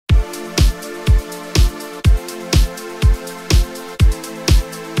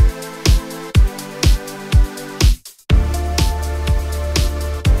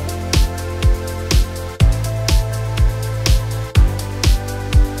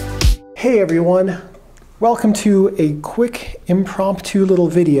Hey everyone, welcome to a quick impromptu little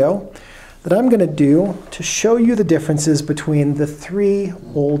video that I'm going to do to show you the differences between the three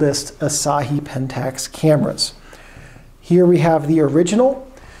oldest Asahi Pentax cameras. Here we have the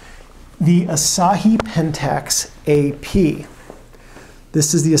original, the Asahi Pentax AP.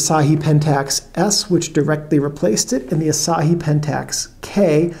 This is the Asahi Pentax S, which directly replaced it, and the Asahi Pentax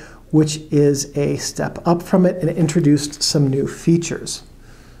K, which is a step up from it and introduced some new features.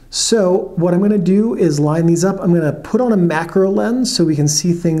 So what I'm going to do is line these up. I'm going to put on a macro lens so we can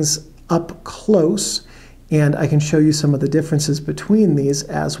see things up close, and I can show you some of the differences between these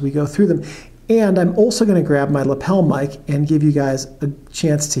as we go through them. And I'm also going to grab my lapel mic and give you guys a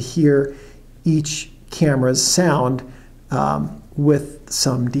chance to hear each camera's sound with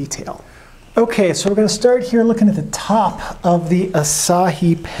some detail. Okay, so we're going to start here looking at the top of the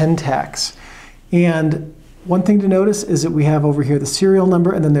Asahi Pentax. And one thing to notice is that we have over here the serial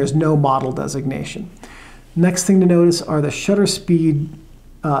number, and then there's no model designation. Next thing to notice are the shutter speed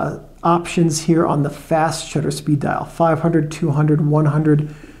options here on the fast shutter speed dial: 500, 200,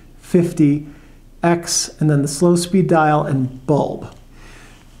 150, X, and then the slow speed dial and bulb.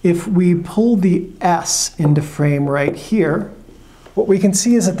 If we pull the S into frame right here, what we can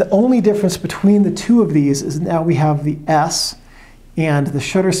see is that the only difference between the two of these is now we have the S, and the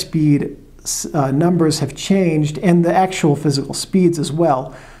shutter speed numbers have changed, and the actual physical speeds as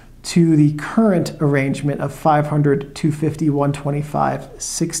well, to the current arrangement of 500, 250, 125,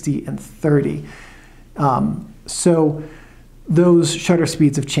 60, and 30. So those shutter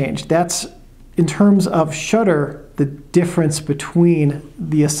speeds have changed. That's, in terms of shutter, the difference between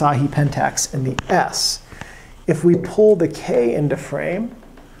the Asahi Pentax and the S. If we pull the K into frame,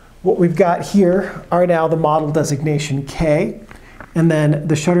 what we've got here are now the model designation K, and then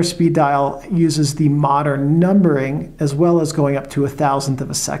the shutter speed dial uses the modern numbering as well as going up to 1,000th of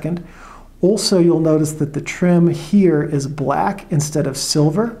a second. Also, you'll notice that the trim here is black instead of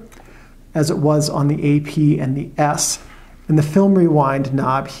silver, as it was on the AP and the S. And the film rewind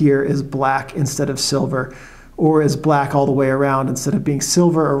knob here is black instead of silver, or is black all the way around instead of being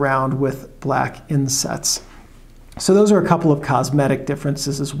silver around with black insets. So those are a couple of cosmetic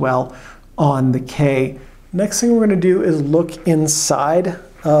differences as well on the K. Next thing we're going to do is look inside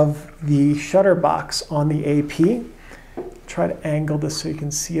of the shutter box on the AP. Try to angle this so you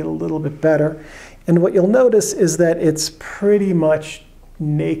can see it a little bit better. And what you'll notice is that it's pretty much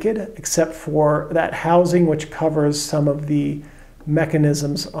naked, except for that housing which covers some of the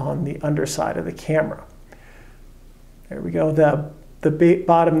mechanisms on the underside of the camera. There we go. The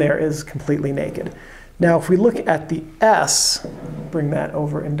bottom there is completely naked. Now if we look at the S, bring that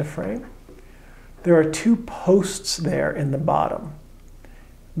over into frame, there are two posts there in the bottom.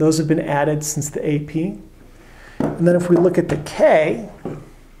 Those have been added since the AP. And then if we look at the K,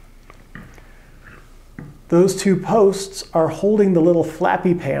 those two posts are holding the little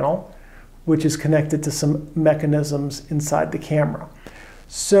flappy panel, which is connected to some mechanisms inside the camera.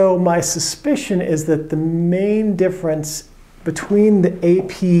 So my suspicion is that the main difference between the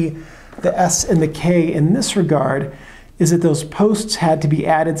AP, the S, and the K in this regard is that those posts had to be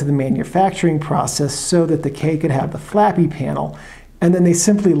added to the manufacturing process so that the K could have the flappy panel, and then they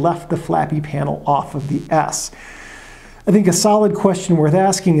simply left the flappy panel off of the S. I think a solid question worth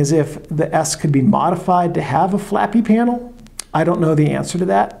asking is if the S could be modified to have a flappy panel. I don't know the answer to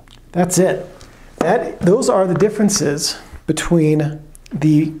that. That's it. Those are the differences between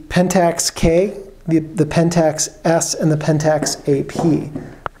the Pentax K, the Pentax S, and the Pentax AP.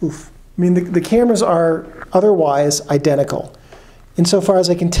 Oof. I mean, the cameras are otherwise identical. Insofar as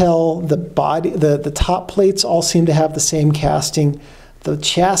I can tell, the top plates all seem to have the same casting. The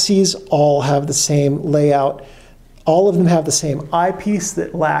chassis all have the same layout. All of them have the same eyepiece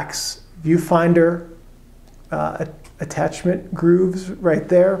that lacks viewfinder attachment grooves right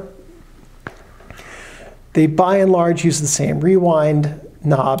there. They by and large use the same rewind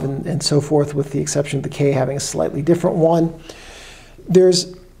knob and so forth, with the exception of the K having a slightly different one.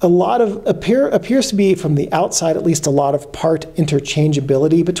 There's a lot of, appears to be from the outside at least, a lot of part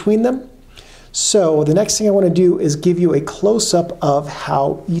interchangeability between them. So the next thing I want to do is give you a close-up of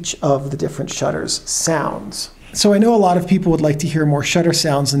how each of the different shutters sounds. So I know a lot of people would like to hear more shutter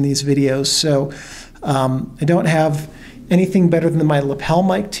sounds in these videos, so I don't have anything better than my lapel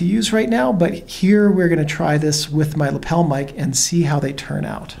mic to use right now, but here we're going to try this with my lapel mic and see how they turn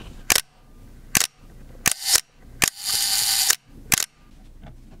out.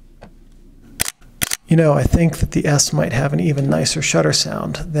 You know, I think that the S might have an even nicer shutter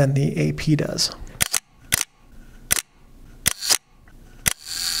sound than the AP does.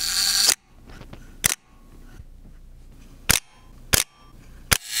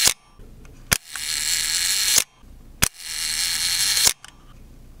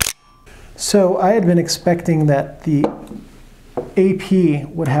 So I had been expecting that the AP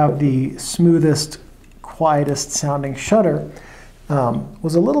would have the smoothest, quietest sounding shutter.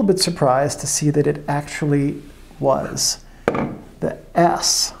 Was a little bit surprised to see that it actually was. The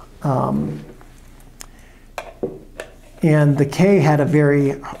S. And the K had a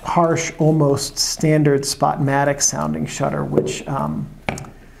very harsh, almost standard Spotmatic sounding shutter, which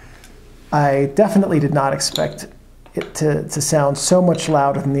I definitely did not expect it to sound so much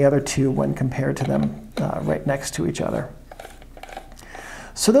louder than the other two when compared to them right next to each other.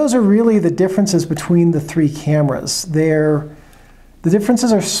 So those are really the differences between the three cameras. The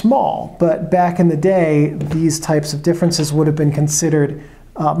differences are small, but back in the day, these types of differences would have been considered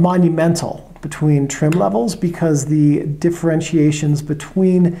monumental between trim levels because the differentiations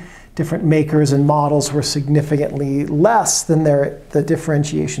between different makers and models were significantly less than the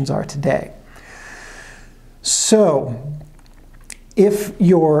differentiations are today. So if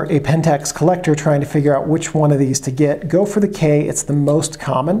you're a Pentax collector trying to figure out which one of these to get, go for the K. It's the most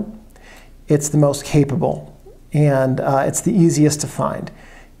common, it's the most capable, and it's the easiest to find.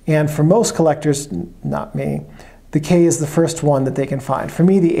 And for most collectors, not me, the K is the first one that they can find. For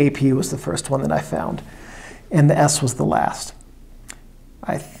me, the AP was the first one that I found, and the S was the last.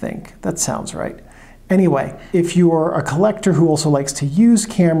 I think that sounds right. Anyway, if you're a collector who also likes to use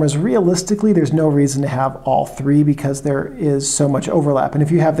cameras, realistically, there's no reason to have all three because there is so much overlap. And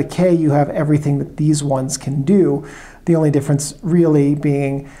if you have the K, you have everything that these ones can do. The only difference really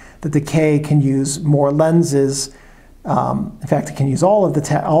being that the K can use more lenses. In fact, it can use all of the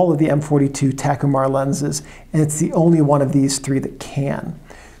M42 Takumar lenses, and it's the only one of these three that can.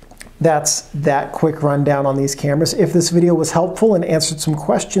 That's that quick rundown on these cameras. If this video was helpful and answered some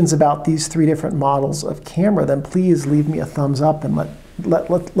questions about these three different models of camera, then please leave me a thumbs up and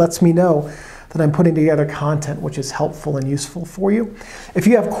lets me know that I'm putting together content which is helpful and useful for you. If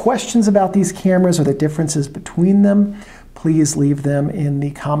you have questions about these cameras or the differences between them, please leave them in the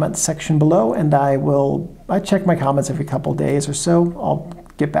comments section below, and I check my comments every couple days or so. I'll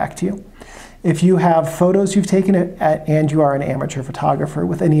get back to you. If you have photos you've taken and you are an amateur photographer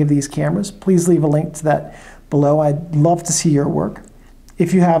with any of these cameras, please leave a link to that below. I'd love to see your work.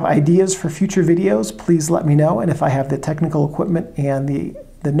 If you have ideas for future videos, please let me know. And if I have the technical equipment and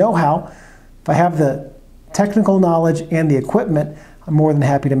the know-how, if I have the technical knowledge and the equipment, I'm more than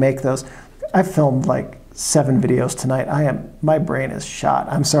happy to make those. I've filmed like 7 videos tonight. My brain is shot.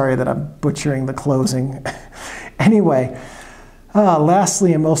 I'm sorry that I'm butchering the closing. Anyway.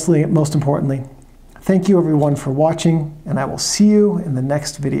 Lastly and most importantly, thank you everyone for watching, and I will see you in the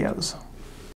next videos.